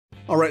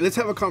All right, let's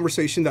have a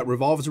conversation that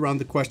revolves around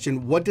the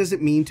question, what does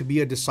it mean to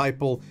be a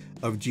disciple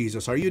of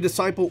Jesus? Are you a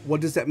disciple?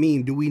 What does that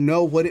mean? Do we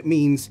know what it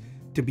means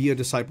to be a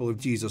disciple of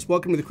Jesus?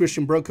 Welcome to the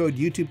Christian Bro Code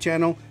YouTube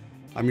channel.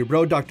 I'm your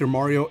bro, Dr.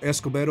 Mario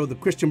Escobedo. The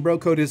Christian Bro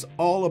Code is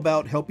all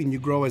about helping you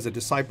grow as a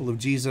disciple of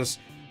Jesus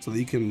so that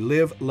you can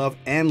live, love,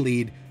 and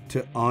lead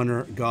to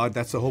honor God.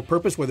 That's the whole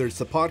purpose, whether it's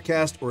the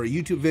podcast or a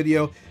YouTube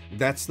video.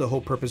 That's the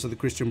whole purpose of the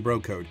Christian Bro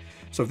Code.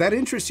 So if that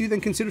interests you,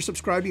 then consider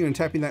subscribing and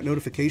tapping that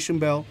notification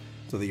bell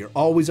so that you're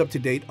always up to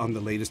date on the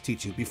latest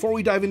teaching. Before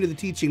we dive into the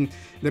teaching,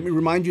 let me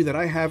remind you that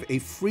I have a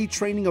free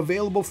training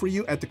available for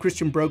you at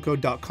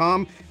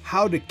thechristianbrocode.com,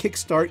 how to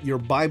kickstart your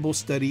Bible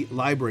study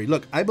library.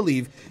 Look, I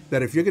believe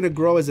that if you're going to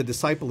grow as a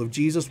disciple of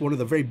Jesus, one of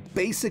the very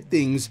basic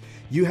things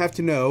you have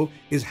to know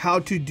is how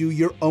to do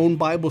your own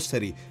Bible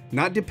study.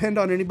 Not depend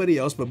on anybody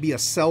else, but be a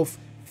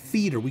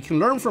self-feeder. We can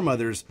learn from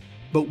others,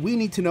 but we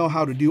need to know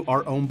how to do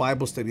our own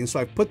Bible study. And so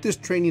I've put this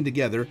training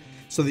together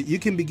so that you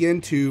can begin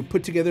to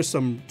put together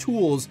some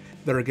tools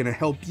that are going to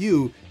help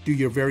you do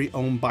your very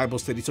own Bible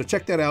study. So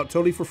check that out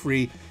totally for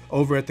free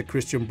over at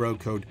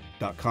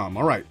thechristianbrocode.com.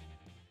 All right.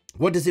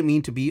 What does it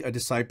mean to be a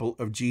disciple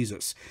of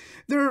Jesus?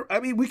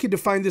 We could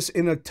define this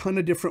in a ton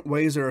of different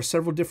ways. There are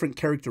several different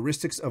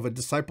characteristics of a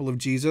disciple of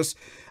Jesus.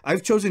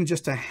 I've chosen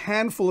just a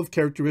handful of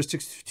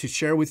characteristics to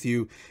share with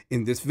you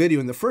in this video.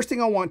 And the first thing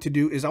I want to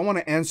do is I want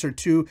to answer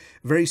two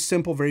very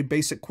simple, very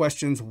basic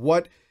questions.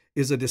 What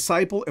is a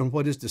disciple and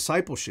what is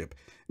discipleship?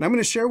 And I'm going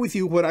to share with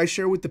you what I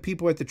share with the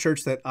people at the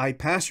church that I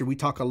pastor. We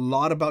talk a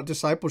lot about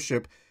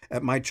discipleship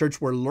at my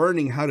church. We're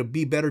learning how to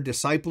be better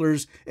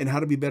disciplers and how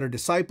to be better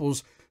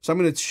disciples. So I'm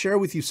going to share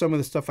with you some of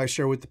the stuff I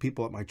share with the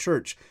people at my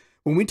church.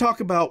 When we talk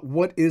about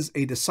what is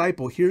a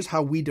disciple, here's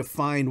how we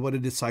define what a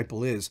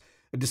disciple is.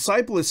 A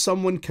disciple is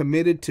someone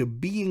committed to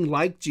being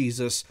like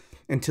Jesus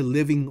and to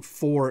living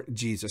for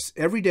Jesus.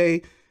 Every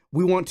day,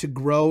 we want to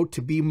grow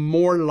to be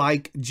more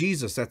like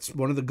Jesus. That's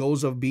one of the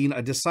goals of being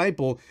a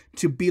disciple,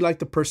 to be like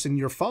the person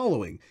you're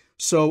following.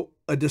 So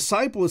a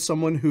disciple is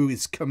someone who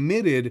is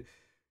committed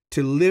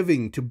to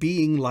living, to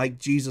being like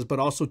Jesus, but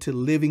also to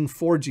living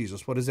for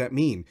Jesus. What does that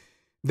mean?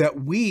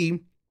 That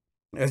we,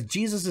 as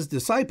Jesus's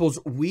disciples,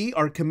 we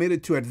are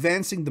committed to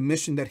advancing the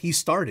mission that he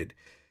started.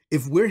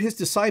 If we're his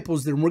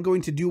disciples, then we're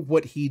going to do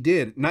what he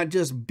did, not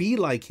just be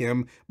like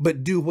him,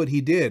 but do what he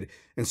did.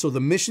 And so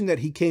the mission that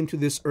he came to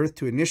this earth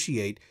to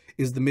initiate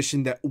is the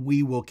mission that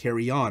we will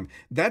carry on.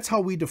 That's how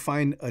we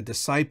define a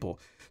disciple.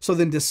 So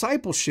then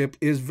discipleship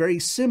is very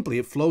simply,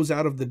 it flows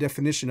out of the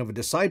definition of a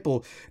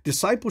disciple.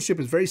 Discipleship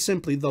is very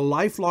simply the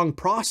lifelong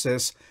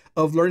process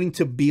of learning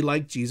to be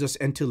like Jesus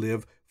and to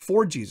live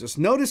for Jesus.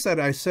 Notice that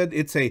I said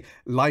it's a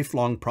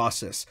lifelong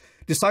process.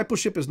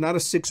 Discipleship is not a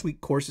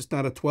 6-week course. It's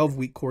not a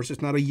 12-week course.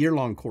 It's not a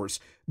year-long course.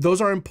 Those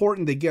are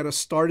important. They get us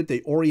started. They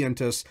orient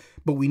us.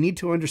 But we need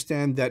to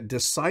understand that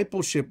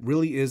discipleship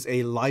really is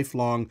a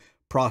lifelong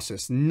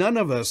process. None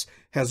of us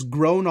has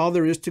grown all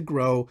there is to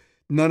grow.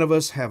 None of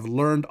us have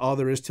learned all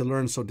there is to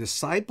learn. So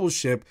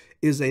discipleship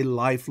is a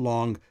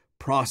lifelong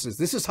process.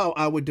 This is how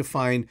I would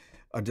define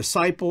a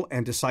disciple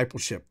and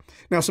discipleship.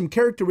 Now, some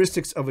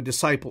characteristics of a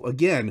disciple.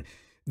 Again,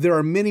 there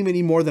are many,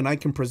 many more than I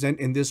can present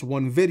in this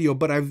one video,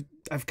 but I've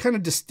kind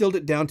of distilled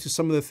it down to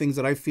some of the things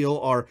that I feel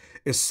are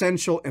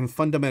essential and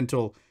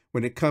fundamental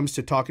when it comes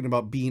to talking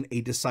about being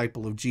a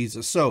disciple of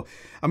Jesus. So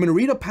I'm going to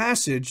read a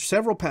passage,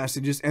 several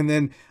passages, and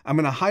then I'm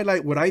going to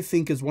highlight what I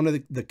think is one of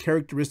the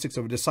characteristics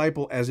of a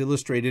disciple as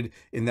illustrated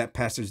in that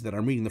passage that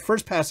I'm reading. The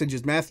first passage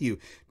is Matthew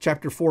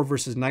chapter 4,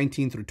 verses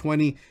 19 through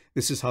 20.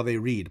 This is how they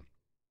read.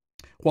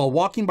 While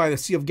walking by the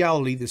Sea of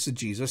Galilee, this is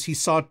Jesus, he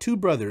saw two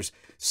brothers,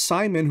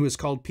 Simon, who is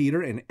called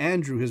Peter, and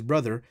Andrew, his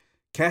brother,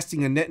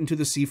 casting a net into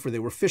the sea, for they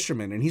were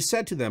fishermen. And he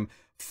said to them,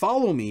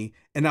 "Follow me,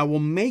 and I will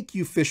make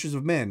you fishers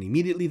of men."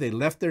 Immediately they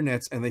left their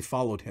nets and they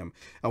followed him.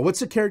 Now,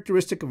 what's a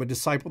characteristic of a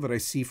disciple that I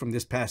see from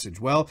this passage?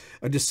 Well,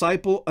 a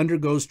disciple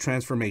undergoes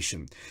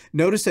transformation.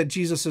 Notice that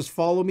Jesus says,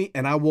 "Follow me,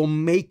 and I will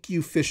make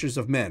you fishers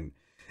of men."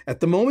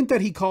 At the moment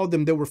that he called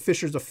them, they were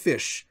fishers of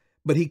fish.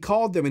 But he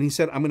called them and he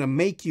said, "I'm going to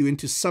make you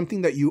into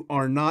something that you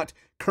are not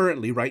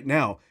currently right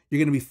now. You're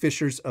going to be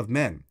fishers of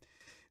men."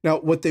 Now,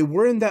 what they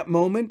were in that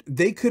moment,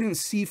 they couldn't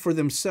see for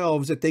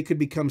themselves that they could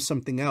become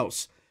something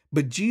else.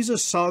 But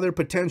Jesus saw their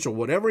potential.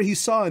 Whatever he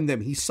saw in them,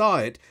 he saw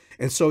it.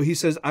 And so he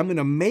says, "I'm going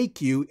to make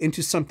you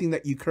into something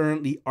that you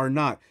currently are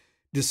not."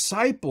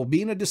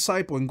 Being a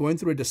disciple and going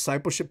through a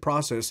discipleship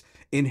process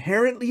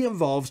inherently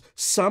involves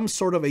some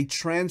sort of a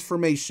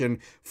transformation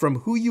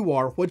from who you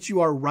are, what you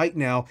are right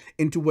now,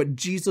 into what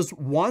Jesus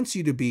wants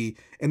you to be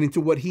and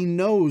into what he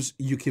knows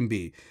you can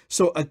be.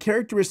 So a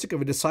characteristic of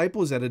a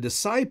disciple is that a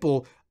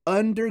disciple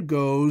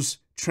undergoes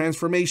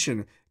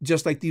transformation,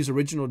 just like these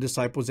original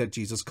disciples that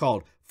Jesus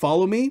called.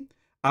 "Follow me,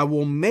 I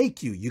will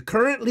make you." You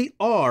currently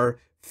are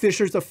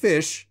fishers of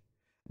fish,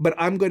 but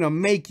I'm going to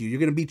make you. You're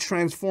going to be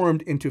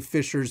transformed into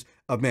fishers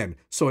of men.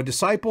 So a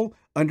disciple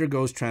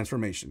undergoes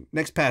transformation.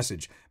 Next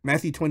passage,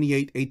 Matthew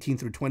 28, 18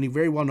 through 20,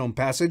 very well-known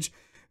passage.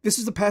 This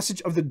is the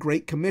passage of the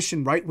Great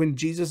Commission, right when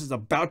Jesus is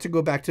about to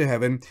go back to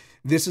heaven.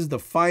 This is the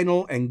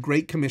final and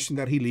great commission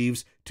that he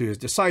leaves to his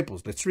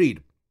disciples. Let's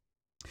read.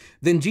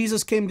 Then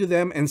Jesus came to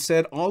them and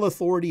said, all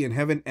authority in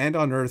heaven and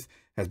on earth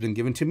has been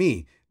given to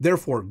me.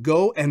 Therefore,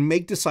 go and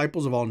make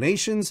disciples of all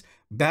nations,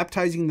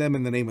 baptizing them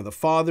in the name of the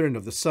Father and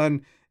of the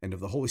Son and of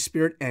the Holy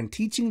Spirit, and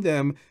teaching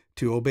them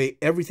to obey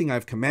everything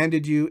I've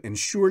commanded you. And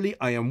surely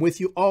I am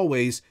with you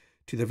always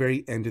to the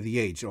very end of the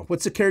age. Now,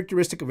 what's the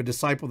characteristic of a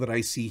disciple that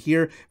I see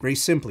here? Very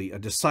simply, a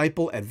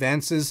disciple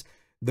advances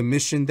the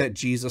mission that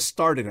Jesus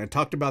started. I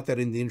talked about that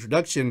in the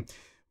introduction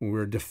when we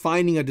were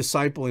defining a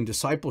disciple and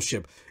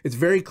discipleship. It's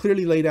very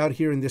clearly laid out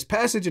here in this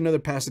passage and other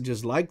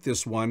passages like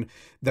this one,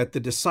 that the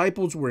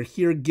disciples were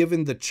here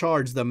given the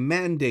charge, the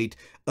mandate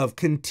of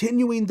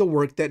continuing the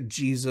work that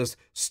Jesus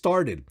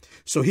started.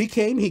 So he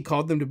came, he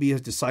called them to be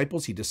his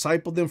disciples. He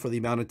discipled them for the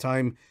amount of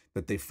time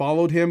that they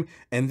followed him.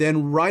 And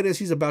then right as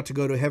he's about to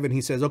go to heaven,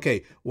 he says,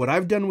 okay, what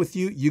I've done with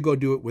you, you go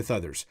do it with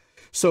others.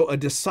 So a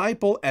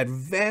disciple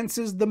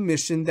advances the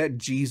mission that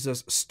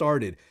Jesus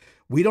started.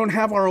 We don't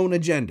have our own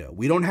agenda.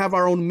 We don't have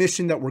our own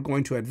mission that we're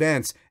going to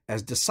advance.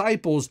 As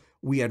disciples,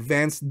 we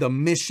advance the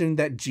mission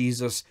that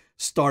Jesus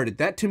started.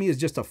 That to me is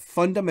just a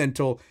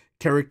fundamental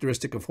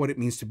characteristic of what it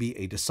means to be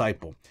a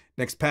disciple.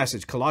 Next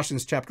passage,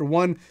 Colossians chapter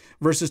 1,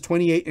 verses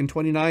 28 and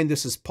 29.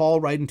 This is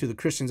Paul writing to the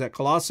Christians at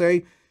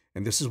Colossae.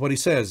 And this is what he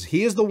says.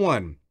 He is the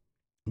one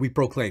we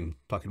proclaim,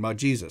 talking about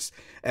Jesus,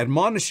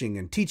 admonishing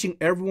and teaching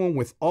everyone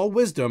with all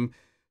wisdom,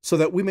 so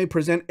that we may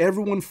present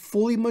everyone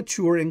fully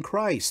mature in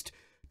Christ.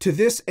 To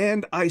this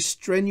end, I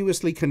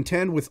strenuously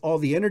contend with all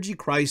the energy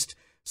Christ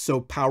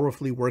so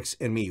powerfully works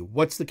in me.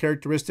 What's the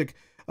characteristic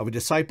of a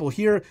disciple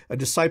here? A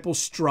disciple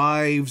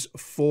strives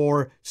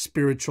for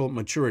spiritual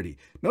maturity.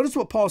 Notice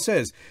what Paul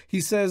says. He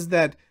says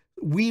that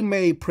we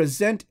may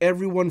present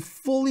everyone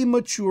fully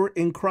mature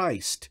in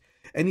Christ.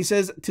 And he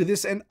says, to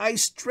this end, I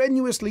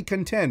strenuously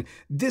contend.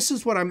 This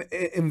is what I'm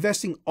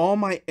investing all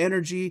my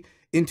energy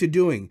into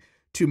doing,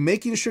 to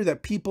making sure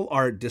that people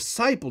are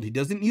discipled. He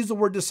doesn't use the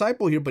word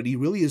disciple here, but he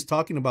really is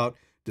talking about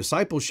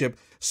discipleship,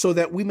 so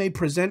that we may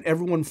present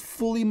everyone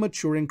fully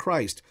mature in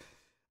Christ.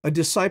 A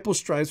disciple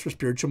strives for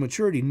spiritual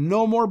maturity.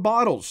 No more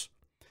bottles.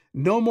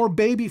 No more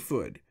baby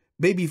food.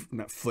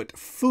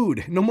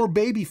 Food. No more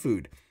baby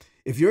food.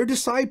 If you're a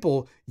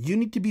disciple, you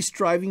need to be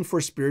striving for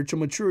spiritual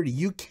maturity.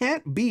 You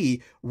can't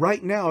be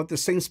right now at the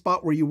same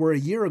spot where you were a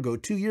year ago,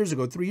 2 years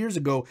ago, 3 years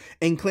ago,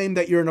 and claim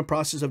that you're in a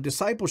process of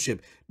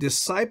discipleship.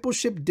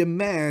 Discipleship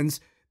demands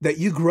that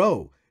you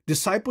grow.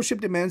 Discipleship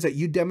demands that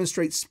you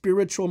demonstrate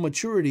spiritual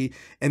maturity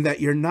and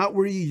that you're not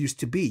where you used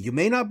to be. You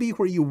may not be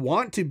where you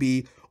want to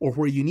be or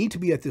where you need to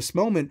be at this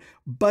moment,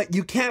 but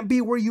you can't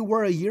be where you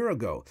were a year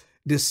ago.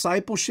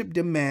 Discipleship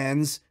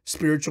demands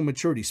spiritual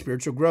maturity,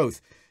 spiritual growth.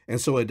 And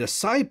so a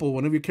disciple,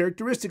 one of your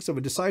characteristics of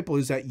a disciple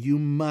is that you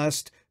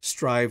must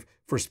strive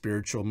for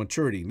spiritual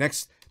maturity.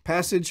 Next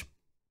passage,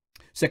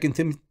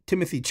 2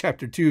 Timothy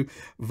chapter 2,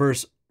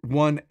 verse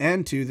 1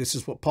 and 2. This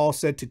is what Paul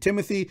said to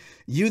Timothy.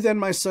 You then,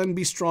 my son,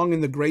 be strong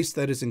in the grace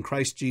that is in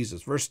Christ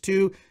Jesus. Verse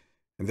 2,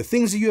 and the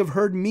things that you have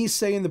heard me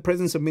say in the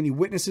presence of many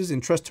witnesses,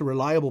 entrust to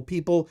reliable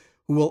people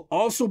who will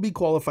also be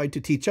qualified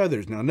to teach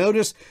others. Now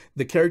notice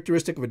the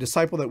characteristic of a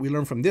disciple that we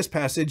learn from this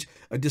passage.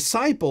 A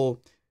disciple,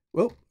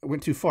 well, I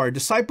went too far. A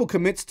disciple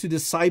commits to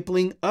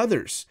discipling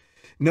others.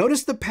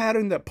 Notice the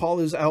pattern that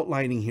Paul is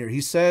outlining here. He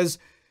says,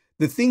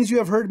 the things you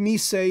have heard me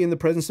say in the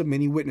presence of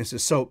many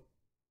witnesses. So,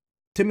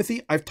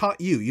 Timothy, I've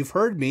taught you. You've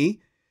heard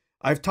me.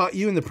 I've taught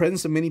you in the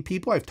presence of many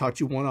people. I've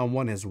taught you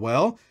one-on-one as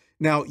well.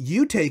 Now,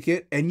 you take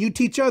it and you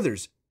teach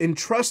others.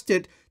 Entrust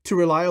it to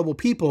reliable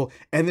people.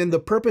 And then the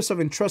purpose of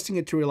entrusting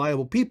it to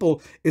reliable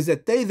people is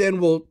that they then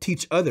will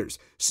teach others.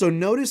 So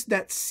notice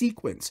that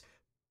sequence.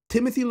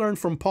 Timothy learned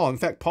from Paul. In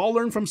fact, Paul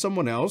learned from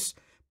someone else.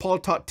 Paul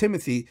taught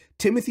Timothy.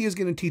 Timothy is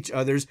going to teach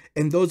others,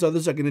 and those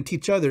others are going to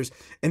teach others.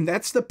 And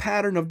that's the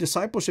pattern of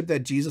discipleship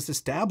that Jesus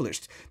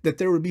established, that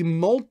there would be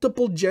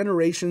multiple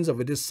generations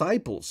of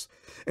disciples.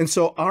 And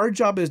so our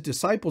job as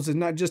disciples is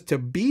not just to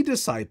be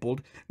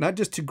discipled, not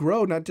just to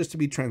grow, not just to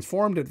be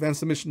transformed, advance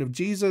the mission of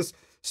Jesus,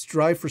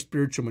 strive for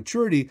spiritual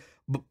maturity,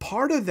 but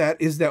part of that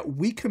is that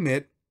we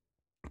commit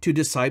to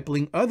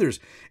discipling others.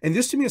 And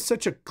this to me is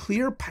such a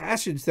clear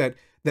passage that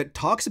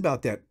talks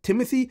about that.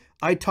 Timothy,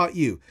 I taught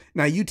you.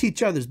 Now you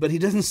teach others, but he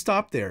doesn't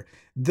stop there.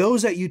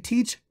 Those that you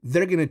teach,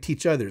 they're going to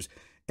teach others.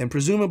 And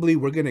presumably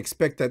we're going to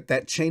expect that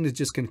that chain is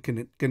just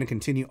going to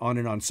continue on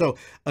and on. So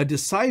a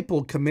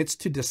disciple commits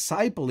to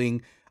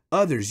discipling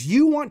others.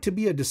 You want to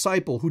be a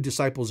disciple who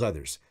disciples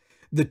others.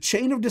 The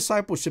chain of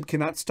discipleship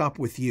cannot stop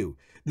with you.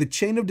 The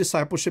chain of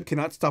discipleship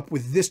cannot stop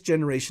with this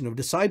generation of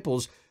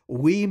disciples.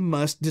 We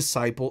must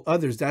disciple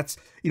others. That's,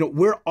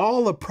 we're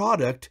all a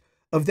product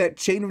of that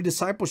chain of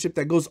discipleship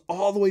that goes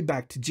all the way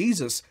back to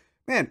Jesus.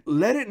 Man,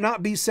 let it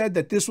not be said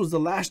that this was the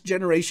last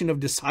generation of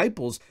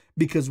disciples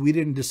because we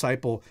didn't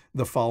disciple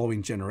the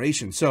following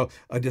generation. So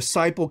a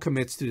disciple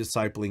commits to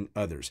discipling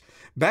others.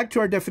 Back to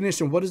our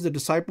definition, what is the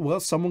disciple? Well,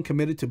 someone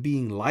committed to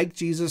being like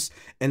Jesus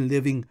and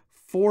living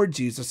for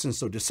Jesus. And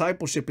so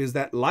discipleship is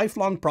that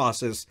lifelong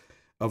process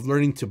of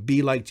learning to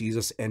be like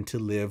Jesus and to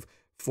live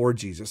for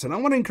Jesus. And I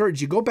want to encourage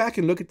you, go back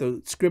and look at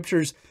the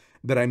scriptures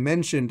that I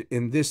mentioned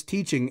in this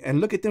teaching and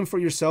look at them for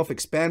yourself,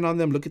 expand on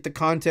them, look at the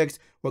context,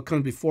 what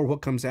comes before,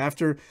 what comes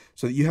after,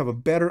 so that you have a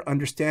better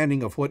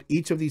understanding of what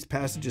each of these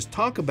passages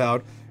talk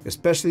about,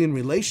 especially in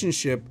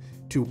relationship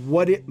to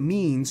what it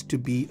means to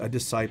be a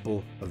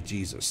disciple of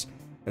Jesus.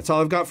 That's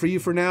all I've got for you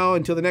for now.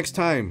 Until the next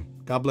time,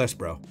 God bless,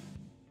 bro.